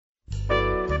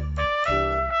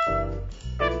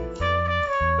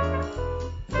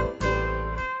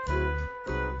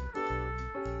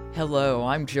Hello,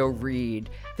 I'm Joe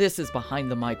Reed. This is Behind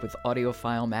the Mic with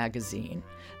AudioFile Magazine.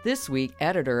 This week,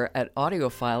 editor at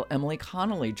AudioFile Emily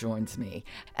Connolly joins me,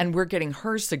 and we're getting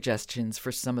her suggestions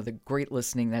for some of the great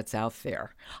listening that's out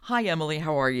there. Hi, Emily,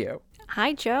 how are you?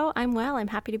 Hi, Joe. I'm well. I'm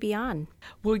happy to be on.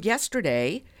 Well,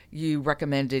 yesterday, you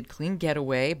recommended Clean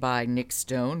Getaway by Nick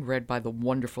Stone, read by the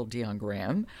wonderful Dion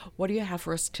Graham. What do you have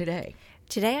for us today?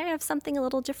 Today I have something a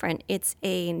little different. It's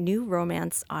a new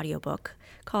romance audiobook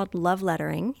called Love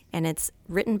Lettering, and it's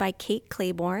written by Kate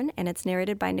Claiborne, and it's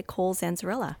narrated by Nicole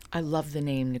Zanzarella. I love the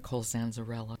name Nicole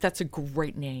Zanzarella. That's a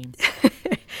great name.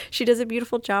 She does a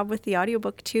beautiful job with the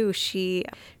audiobook, too. She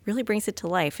really brings it to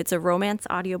life. It's a romance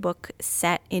audiobook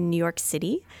set in New York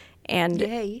City, and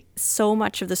Yay. So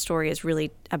much of the story is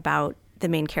really about the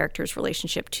main character's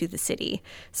relationship to the city.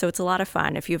 So it's a lot of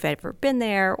fun if you've ever been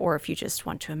there or if you just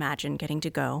want to imagine getting to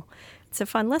go. It's a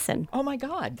fun listen. Oh my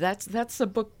God, that's a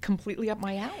book completely up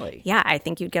my alley. Yeah, I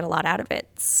think you'd get a lot out of it.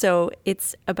 So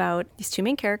it's about these two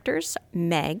main characters,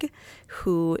 Meg,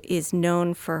 who is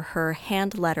known for her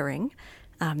hand lettering.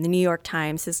 The New York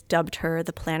Times has dubbed her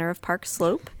the planner of Park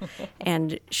Slope,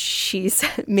 and she's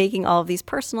making all of these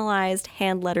personalized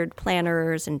hand-lettered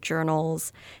planners and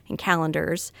journals and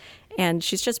calendars. And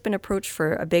she's just been approached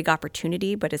for a big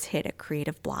opportunity, but has hit a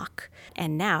creative block.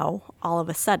 And now, all of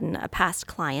a sudden, a past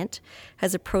client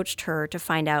has approached her to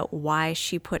find out why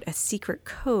she put a secret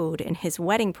code in his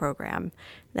wedding program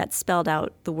that spelled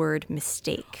out the word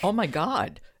mistake. Oh my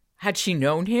God. Had she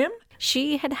known him?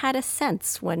 She had had a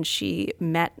sense when she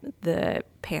met the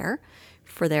pair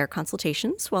for their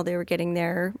consultations while they were getting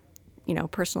their,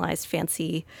 personalized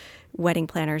fancy wedding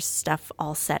planners stuff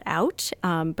all set out.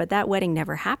 But that wedding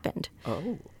never happened.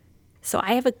 Oh. So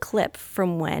I have a clip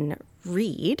from when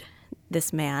Reed,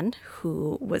 this man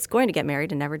who was going to get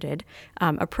married and never did,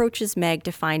 approaches Meg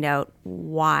to find out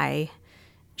why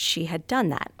she had done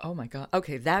that. Oh my God.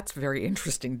 Okay, that's very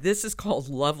interesting. This is called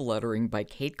Love Lettering by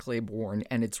Kate Claiborne,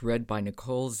 and it's read by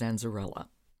Nicole Zanzarella.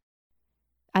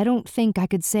 I don't think I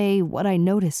could say what I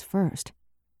notice first.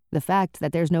 The fact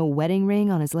that there's no wedding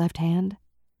ring on his left hand.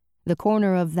 The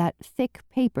corner of that thick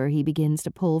paper he begins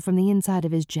to pull from the inside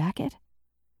of his jacket.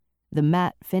 The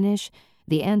matte finish,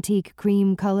 the antique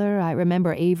cream color I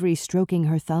remember Avery stroking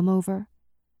her thumb over.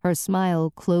 Her smile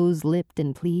close-lipped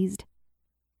and pleased.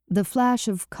 The flash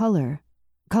of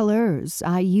colors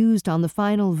I used on the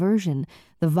final version,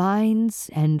 the vines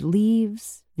and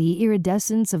leaves, the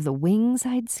iridescence of the wings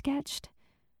I'd sketched.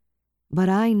 But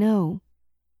I know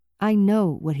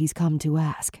what he's come to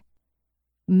ask.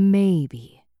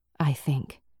 Maybe, I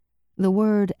think. The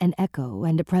word an echo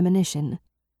and a premonition.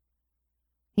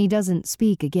 He doesn't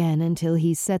speak again until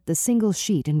he's set the single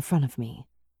sheet in front of me.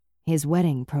 His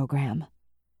wedding program.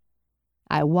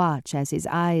 I watch as his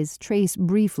eyes trace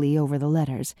briefly over the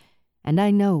letters, and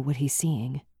I know what he's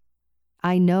seeing.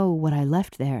 I know what I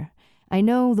left there. I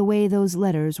know the way those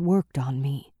letters worked on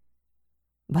me.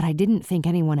 But I didn't think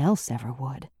anyone else ever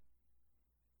would.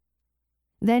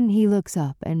 Then he looks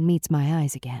up and meets my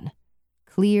eyes again.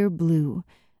 Clear blue,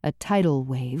 a tidal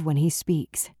wave when he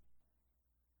speaks.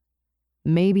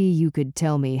 Maybe you could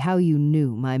tell me how you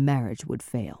knew my marriage would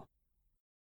fail.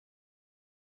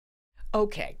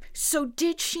 Okay, so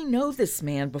did she know this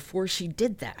man before she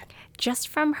did that? Just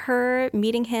from her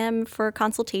meeting him for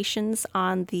consultations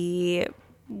on the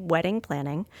wedding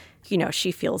planning,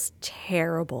 she feels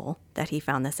terrible that he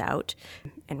found this out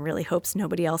and really hopes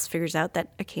nobody else figures out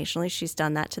that occasionally she's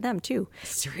done that to them too.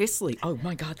 Seriously? Oh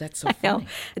my God, that's so I funny. know.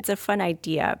 It's a fun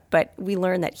idea, but we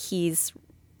learn that he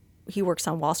works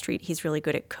on Wall Street. He's really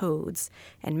good at codes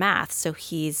and math, so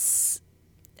he's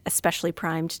especially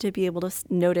primed to be able to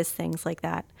notice things like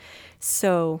that.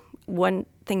 So one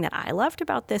thing that I loved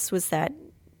about this was that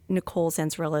Nicole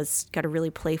Zanzarella's got a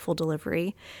really playful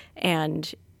delivery,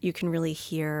 and you can really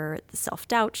hear the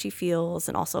self-doubt she feels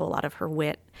and also a lot of her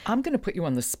wit. I'm going to put you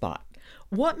on the spot.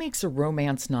 What makes a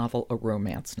romance novel a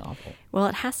romance novel? Well,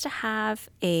 it has to have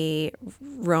a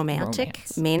romantic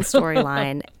main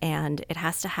storyline, and it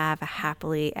has to have a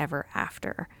happily ever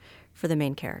after for the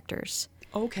main characters.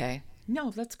 Okay. No,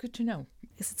 that's good to know.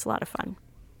 Because it's a lot of fun.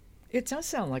 It does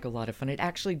sound like a lot of fun. It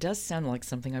actually does sound like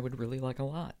something I would really like a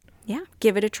lot. Yeah,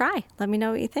 give it a try. Let me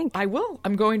know what you think. I will.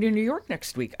 I'm going to New York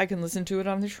next week. I can listen to it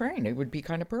on the train. It would be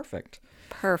kind of perfect.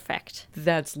 Perfect.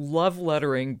 That's Love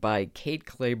Lettering by Kate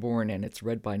Claiborne, and it's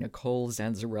read by Nicole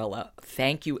Zanzarella.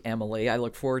 Thank you, Emily. I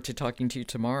look forward to talking to you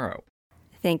tomorrow.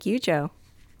 Thank you, Joe.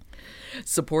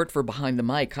 Support for Behind the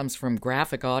Mic comes from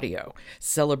Graphic Audio,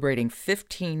 celebrating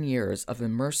 15 years of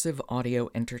immersive audio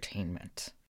entertainment.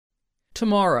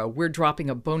 Tomorrow, we're dropping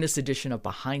a bonus edition of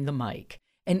Behind the Mic,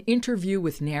 an interview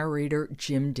with narrator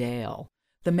Jim Dale.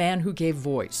 the man who gave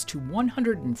voice to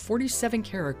 147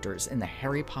 characters in the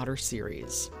Harry Potter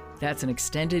series. That's an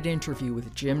extended interview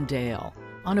with Jim Dale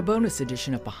on a bonus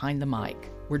edition of Behind the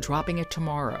Mic. We're dropping it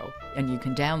tomorrow, and you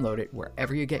can download it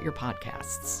wherever you get your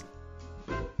podcasts.